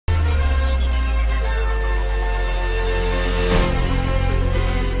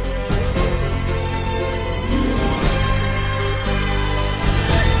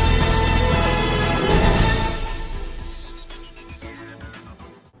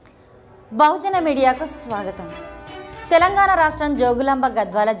బహుజన మీడియాకు స్వాగతం. తెలంగాణ రాష్ట్రం జోగులాంబ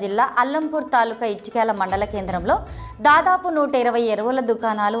గద్వాల జిల్లా అల్లంపూర్ తాలూకా ఇటిక్యాల మండల కేంద్రంలో దాదాపు 120 ఎరువుల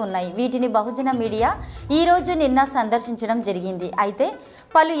దుకాణాలు ఉన్నాయి. వీటిని బహుజన మీడియా ఈరోజు నిన్న సందర్శించడం జరిగింది. అయితే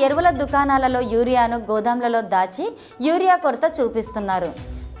పలు ఎరువుల దుకాణాలలో యూరియాను గోదాంలలో దాచి యూరియా కొరత చూపిస్తున్నారు.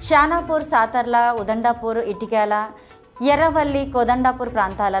 షానాపూర్, సాతర్ల, ఉదండాపూర్, ఇటిక్యాల, ఎర్రవల్లి, కోదండాపూర్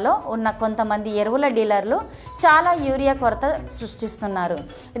ప్రాంతాలలో ఉన్న కొంతమంది ఎరువుల డీలర్లు చాలా యూరియా కొరత సృష్టిస్తున్నారు.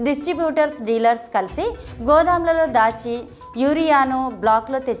 డిస్ట్రిబ్యూటర్స్, డీలర్స్ కలిసి గోదాంలలో దాచి యూరియాను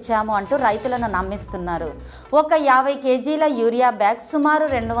బ్లాక్లో తెచ్చాము అంటూ రైతులను నమ్మిస్తున్నారు. ఒక 50 కేజీల యూరియా బ్యాగ్ సుమారు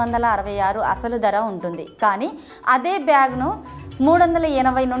 266 అసలు ధర ఉంటుంది. కానీ అదే బ్యాగ్ను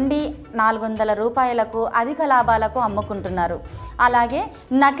 380 నుండి 400 రూపాయలకు అధిక లాభాలకు అమ్ముకుంటున్నారు. అలాగే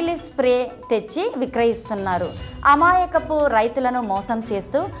నకిలీ స్ప్రే తెచ్చి విక్రయిస్తున్నారు. అమాయకపు రైతులను మోసం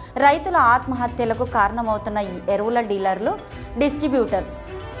చేస్తూ రైతుల ఆత్మహత్యలకు కారణమవుతున్న ఈ ఎరువుల డీలర్లు, డిస్ట్రిబ్యూటర్స్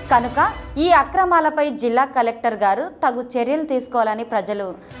కనుక ఈ అక్రమాలపై జిల్లా కలెక్టర్ గారు తగు చర్యలు తీసుకోవాలని ప్రజలు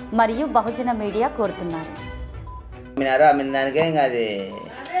మరియు బహుజన మీడియా కోరుతున్నారు.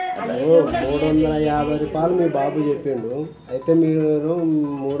 350 రూపాయలు మీ బాబు చెప్పిండు. అయితే మీరు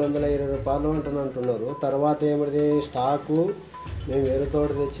 320 రూపాయలు అంటున్నారు. తర్వాత ఏమిటి స్టాకు మేము వేరే తోట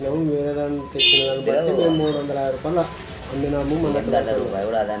తెచ్చినాము, వేరే దాన్ని తెచ్చిన దాన్ని బట్టి మేము 350 రూపాయలు అమ్మినాము.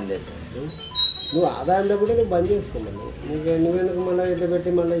 నువ్వు ఆదాయంలో కూడా నువ్వు బంద్ చేసుకోమని నువ్వెందుకు మళ్ళీ ఇట్లా పెట్టి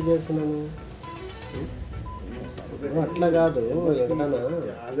మళ్ళీ చేస్తున్నాను? అట్లా కాదు.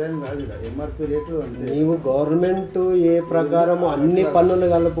 నీవు గవర్నమెంట్ ఏ ప్రకారం అన్ని పన్నులు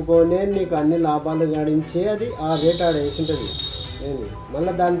కలుపుకొని నీకు అన్ని లాభాలు గడించి అది ఆ రేట్ ఆడ వేసి ఉంటుంది. ఏమి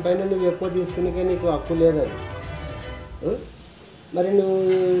మళ్ళీ దానిపైన నువ్వు ఎక్కువ తీసుకునికే నీకు హక్కు లేదు. అది మరి నువ్వు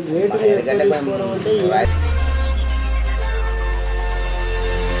రేటు తీసుకోవడం అంటే